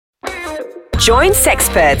Join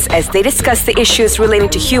Sexperts as they discuss the issues relating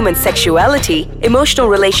to human sexuality, emotional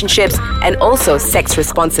relationships, and also sex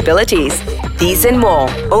responsibilities. These and more,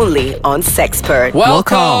 only on Sexpert.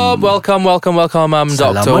 Welcome. I'm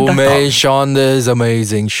Dr. Umesh on this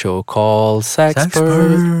amazing show called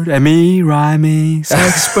Sexpert. And me, Rhyme,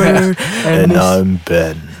 Sexpert. And I'm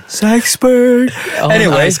Ben. Sexpert.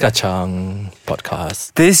 Anyway, Ais Kacang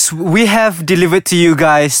podcast. We have delivered to you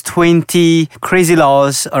guys 20 crazy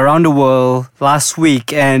laws around the world last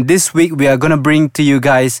week, and this week we are gonna bring to you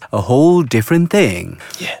guys a whole different thing.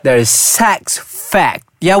 Yeah. There is sex fact.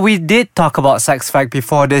 Yeah, we did talk about sex fact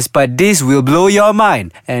before this, but this will blow your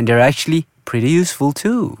mind, and they're actually pretty useful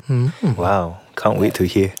too. Wow, can't wait to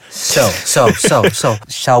hear. So,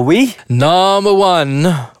 shall we? Number one,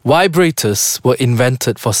 vibrators were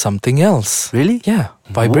invented for something else. Really? Yeah,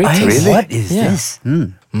 vibrators. Really? What is this?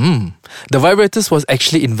 The vibrators was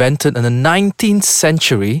actually invented in the 19th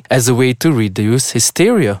century as a way to reduce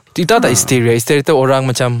hysteria. You tahu tak hysteria? Hysteria tu orang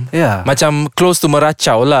macam close to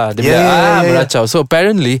meracau lah. Dia bilang, meracau. So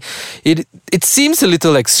apparently, it seems a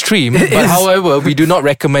little extreme. But however, we do not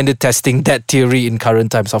recommend testing that theory in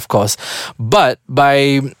current times, of course. But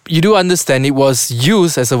you do understand it was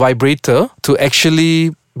used as a vibrator to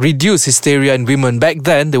actually reduce hysteria in women. Back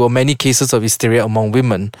then, there were many cases of hysteria among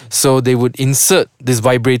women. So they would insert these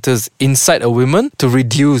vibrators inside a woman to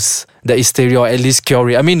reduce the hysteria or at least cure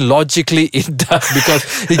it. I mean, logically it does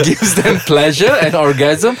because it gives them pleasure and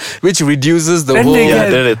orgasm, which reduces the whole... then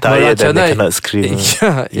they're tired and they cannot scream.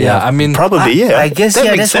 Yeah, I mean... Probably, yeah. I guess,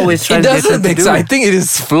 that's what we're trying it doesn't make to do. sense. I think it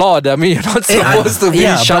is flawed. I mean, you're not supposed to be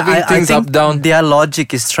shoving things I think up, down. Their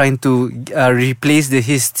logic is trying to replace the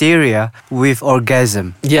hysteria with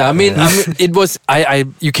orgasm. Yeah, I mean, it was.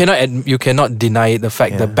 You cannot deny the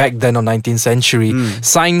fact that back then, on 19th century,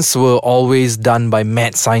 science were always done by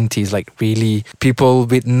mad scientists, like really people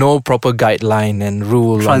with no proper guideline and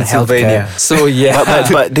rule on healthcare. So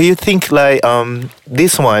but do you think like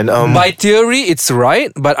this one? By theory, it's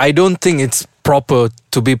right, but I don't think it's proper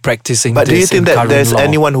to be practicing. But this do you think in that there's law.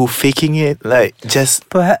 anyone who faking it? Like just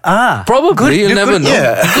probably you'll never know.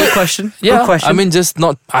 Yeah. Good question. Yeah, Good question. I mean, just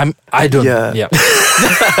not. I don't. Yeah.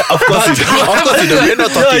 Of course you don't. We're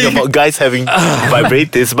not talking about guys having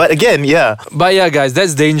vibrators. But again, But yeah, guys,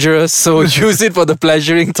 that's dangerous. So use it for the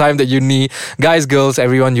pleasuring time that you need. Guys, girls,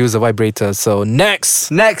 everyone use a vibrator. So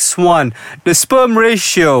next one, the sperm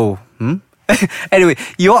ratio. Anyway,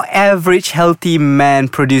 your average healthy man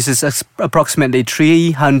produces approximately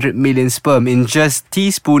 300 million sperm in just a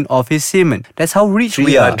teaspoon of his semen. That's how rich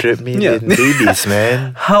we are. 300 million babies,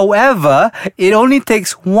 man. However, it only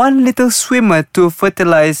takes one little swimmer to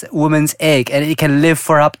fertilize a woman's egg, and it can live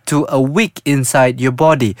for up to a week inside your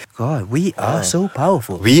body. God, we are so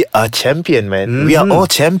powerful. We are champion, man. We are all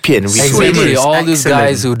champion. We Exactly. swimmers. All these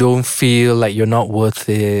guys who don't feel like you're not worth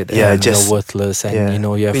it, and just you're worthless, and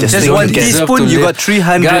you have just to one deserve teaspoon, to you live. got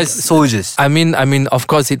 300 Guys, soldiers. I mean, of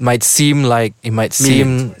course, it might seem. I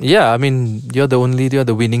mean, you're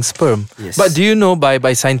the winning sperm. Yes. But do you know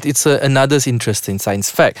by science? It's another interesting science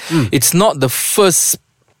fact. It's not the first.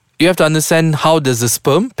 You have to understand how does the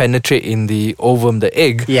sperm penetrate in the ovum, the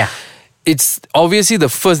egg. Yeah. It's obviously the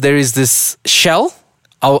first. There is this shell,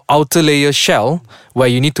 our outer layer shell, where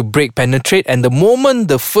you need to penetrate, and the moment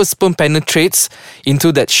the first sperm penetrates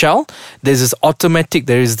into that shell, there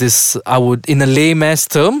is this, in a layman's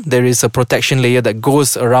term, there is a protection layer that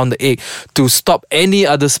goes around the egg to stop any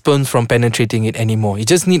other sperm from penetrating it anymore. You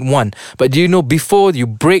just need one. But do you know, before you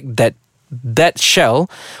break that shell,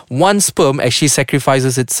 one sperm actually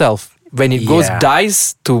sacrifices itself. When it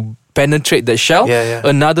dies to penetrate the shell,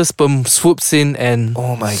 another sperm swoops in and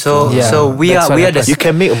oh my god. So we are you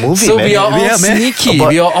can make a movie, so man. we are all sneaky.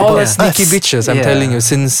 We are all sneaky bitches, I'm telling you,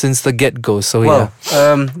 since the get-go. So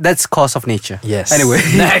that's cause of nature. Yes. Anyway,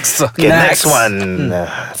 next one,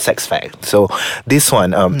 sex fact. So this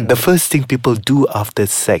one, the first thing people do after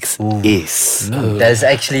sex is there's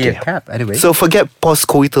actually a cap. Anyway, so forget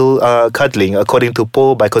post-coital cuddling. According to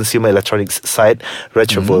poll by consumer electronics site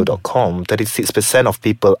retrovo.com, 36% of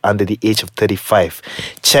people under the age of 35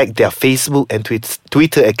 check their Facebook and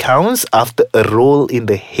Twitter accounts after a roll in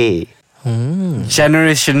the hay.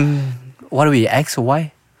 Generation, what are we, X or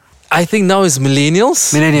Y? I think now it's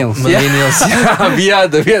millennials. Millennials. Yeah. we are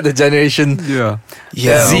the generation. Yeah.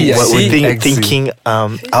 Z. What we're thinking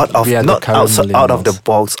out of the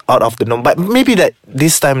box, out of the norm. But maybe that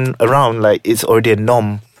this time around, like it's already a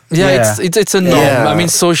norm. Yeah, it's a norm. Yeah. I mean,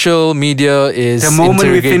 social media is the moment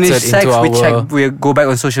we integrated finish sex, into we go back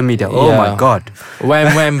on social media. Oh my god!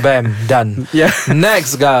 Wham wham bam, done. Yeah.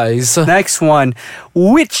 Next, guys. Next one.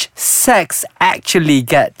 Which sex actually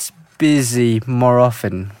gets busy more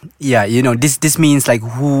often? Yeah, this means like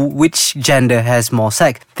which gender has more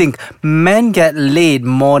sex. Think men get laid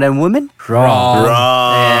more than women? Wrong.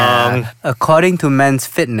 Yeah. According to Men's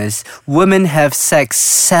Fitness, women have sex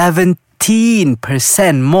 17%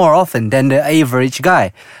 more often than the average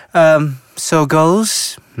guy. So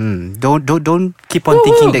girls, don't keep on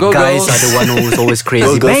thinking that go guys girls. are the one who's always crazy.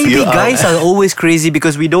 Go girls, Maybe you are. guys are always crazy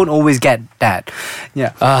because we don't always get that.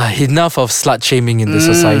 Yeah. Enough of slut shaming in the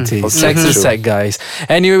society. Sex is True. sex, guys.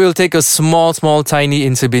 Anyway, we'll take a small, tiny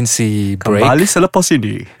intervency break. Kembali selepas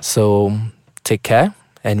ini. So take care,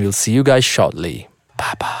 and we'll see you guys shortly.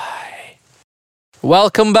 Bye bye.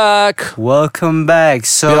 Welcome back. Welcome back.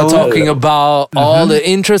 So We are talking about all the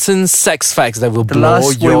interesting sex facts that will the blow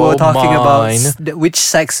last we your were talking mind. about which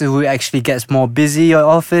sex who actually gets more busy or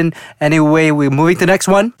often. Anyway, we're moving to the next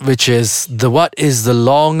one. Which is what is the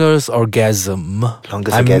longest orgasm?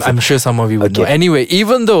 Longest I'm, orgasm. I'm sure some of you would know. Okay. Anyway,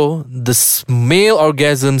 even though the male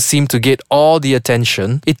orgasms seem to get all the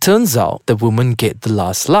attention, it turns out the women get the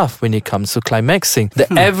last laugh when it comes to climaxing. The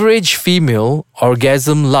average female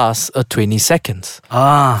orgasm lasts 20 seconds.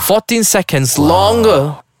 14 seconds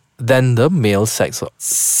longer than the male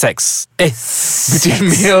between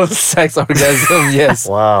male sex orgasm. Yes.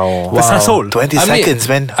 Wow. Wow. 20 I mean- seconds,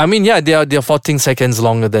 man. I mean, yeah, they're 14 seconds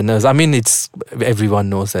longer than us. I mean, everyone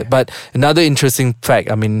knows that. But another interesting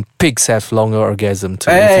fact, I mean, pigs have longer orgasm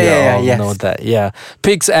too. If you all yes. know that. Yeah.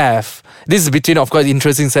 Pigs have. This is between, of course,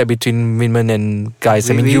 interesting fact between women and guys.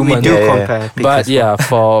 I mean, we humans. do Yeah, yeah. compare pigs But as well. yeah,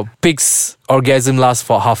 for pigs, orgasm lasts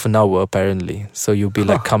for half an hour apparently. So you'll be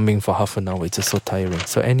like coming for half an hour. It's just so tiring.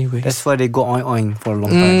 So anyway. That's why they go oing for a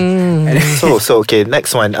long time. So okay,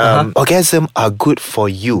 next one. Orgasm are good for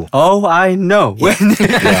you. Oh, I know. Yeah,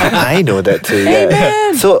 I know that too.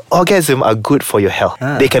 Yeah. So orgasm are good for your health.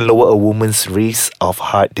 They can lower a woman's risk of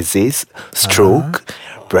heart disease, stroke,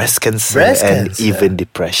 breast cancer, and even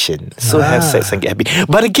depression. So have sex and get happy.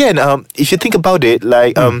 But again, if you think about it,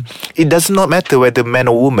 like it does not matter whether man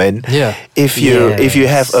or woman. Yeah. If you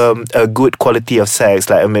have a good quality of sex,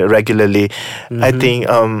 like I mean regularly, I think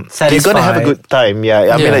you're gonna have a good time.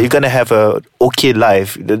 Yeah. I mean like, you're gonna have a okay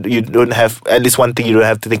life. You don't have at least one thing you don't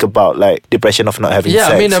have to think about, like depression of not having Yeah,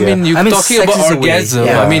 sex. I mean, you're talking sex about is a way. orgasm.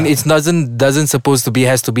 Yeah. I mean, it doesn't supposed to be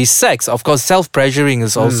has to be sex. Of course, self-pressuring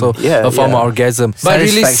is also Yeah, a form of orgasm. But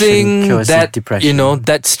Satisfaction releasing cures that depression.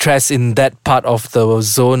 that stress in that part of the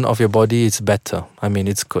zone of your body, it's better. I mean,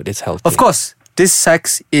 it's good. It's healthy. Of course, this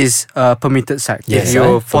sex is permitted sex. Yes, If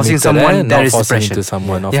you're forcing someone, there not is forcing depression. into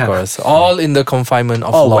someone, of Yeah. course. All in the confinement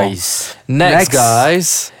of Always. law. Next,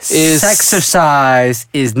 guys, is exercise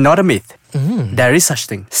is not a myth. There is such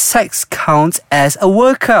thing. Sex counts as a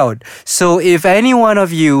workout. So if any one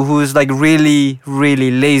of you who's like really,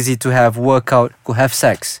 really lazy to have workout, go have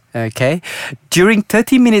sex. Okay? During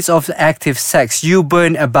 30 minutes of active sex, you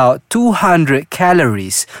burn about 200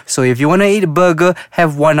 calories. So if you want to eat a burger,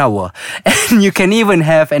 have 1 hour. And you can even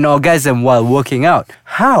have an orgasm while working out.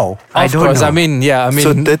 How? I of don't course. know. I mean,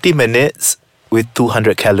 So 30 minutes with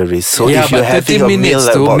 200 calories. So Yeah, if you're but 30 having a meal minutes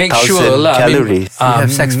like to about make 1,000 sure lah, I mean, calories. You have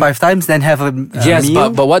sex 5 times, then have a yes, meal.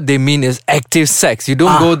 but what they mean is active sex. You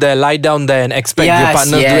don't go there, lie down there, and expect your Yes,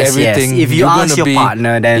 partner to do yes, everything. yes. If you You're ask gonna your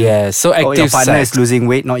partner, then so active your partner sex. is losing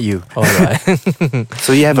weight, not you. All right.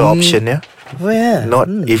 So you have an option, yeah? Well, Not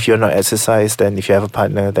if you're not exercise, then if you have a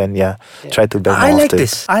partner, then try to bang I more like often.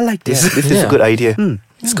 this. I like this. This is Yeah. a good idea.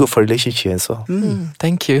 It's good for relationship as well.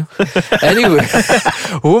 Thank you. Anyway,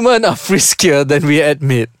 women are friskier than we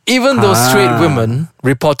admit. Even though straight women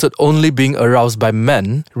reported only being aroused by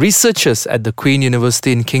men, researchers at the Queen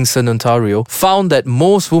University in Kingston, Ontario, found that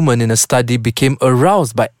most women in a study became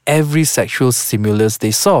aroused by every sexual stimulus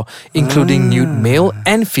they saw, including nude male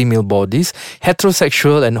and female bodies,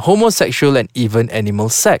 heterosexual and homosexual, and even animal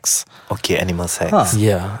sex. Okay, animal sex.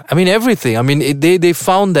 Yeah, I mean everything. I mean they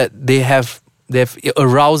found that they've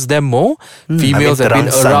aroused them more. Females have been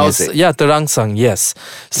terangsang, aroused. is it? Yeah, terangsang. Yes,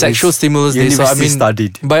 sexual stimulus. They saw. I University mean,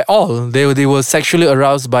 studied. by all they were sexually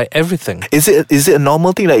aroused by everything. Is it a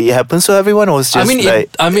normal thing that it happens to everyone, or it's just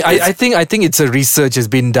I think it's a research has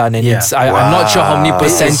been done, and Yeah. I'm not sure how many Wow.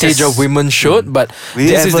 percentage It's of women should, but we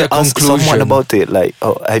this is ever the ask conclusion. someone about it? Like,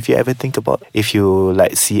 have you ever think about if you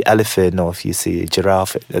like see elephant or if you see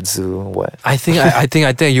giraffe at zoo? What? I think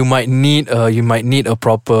you might need a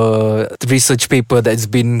proper research research paper that's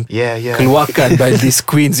been Yeah. keluarkan by this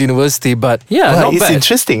Queen's University. But not it's bad.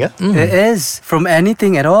 interesting. It is from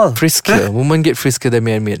anything at all. Friskier. Women get friskier than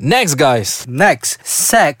men. Next, guys. Next,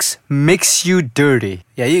 sex makes you dirty.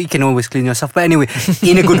 Yeah, you can always clean yourself. But anyway,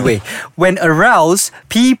 in a good way. When aroused,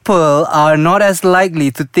 people are not as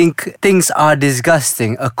likely to think things are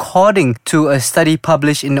disgusting, according to a study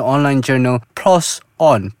published in the online journal PLOS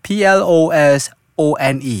ON.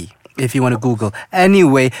 PLOSONE. If you want to Google.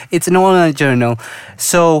 Anyway, it's an online journal.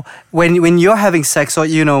 So when you're having sex, or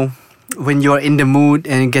when you're in the mood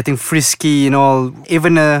and getting frisky and all,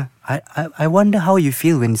 even I wonder how you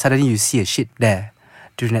feel when suddenly you see a shit there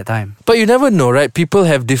during that time. But you never know, right? People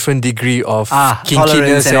have different degree of tolerance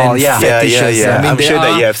kinkiness and all, yeah. fetishes. Yeah. I mean, I'm sure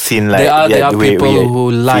that you have seen like there are people weird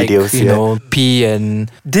who like videos, pee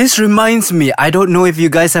and This reminds me, I don't know if you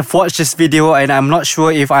guys have watched this video, and I'm not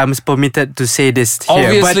sure if I'm permitted to say this here.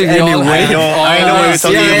 obviously but we all anyway, I know what you're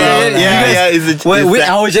talking about. Yeah. With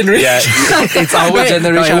our generation. it's our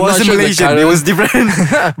generation. No, it I'm not wasn't sure the Malaysian. It current- was different.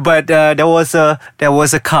 But there was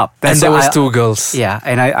a cup. and there was two girls. Yeah,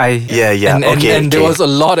 and I And there was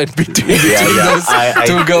a lot in between those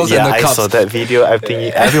two girls and the I cups. saw that video. I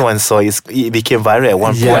think everyone saw it. It became viral at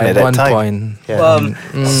one point at that one time. point. Yeah.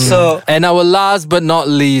 So And our last but not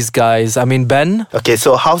least, guys. I mean, Ben. Okay,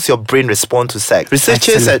 so how's your brain respond to sex?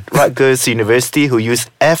 Researchers at Rutgers University who use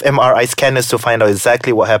fMRI scanners to find out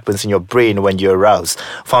exactly what happens in your brain when you're aroused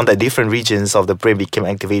found that different regions of the brain became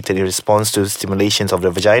activated in response to stimulations of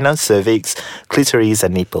the vagina, cervix, clitoris,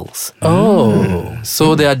 and nipples. Oh,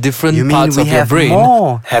 so there are different you mean parts we of your have brain more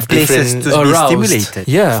Have places different to be aroused. stimulated?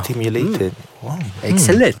 Yeah, Stimulated. Wow.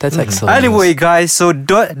 Excellent. that's excellent. Anyway, guys, so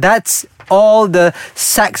that's all the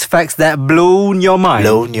sex facts that blown your mind.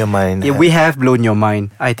 Blown your mind. Yeah, we have blown your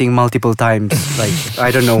mind. I think multiple times. Like,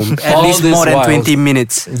 I don't know, at All least this more than while. 20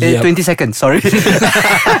 minutes. Yep. 20 seconds, sorry.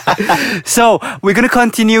 So, we're going to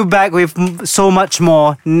continue back with so much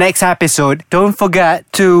more next episode. Don't forget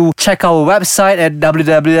to check our website at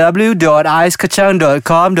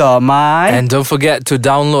www.icekachang.com.my. And don't forget to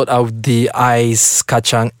download the Ice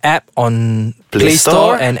Kacang app on Play Play Store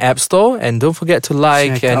Store and App Store. And don't forget to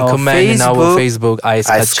like Check and our comment in our Facebook Ice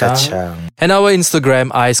Ice Kacang. Kacang. And our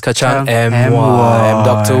Instagram Ice Kacang Kacang MY. MY. I'm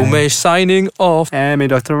Dr. Umesh signing off. And me,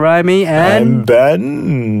 Dr. Raimi, and I'm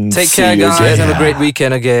Ben. Take See care, you guys. again. Have a great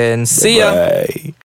weekend again. See ya. Bye.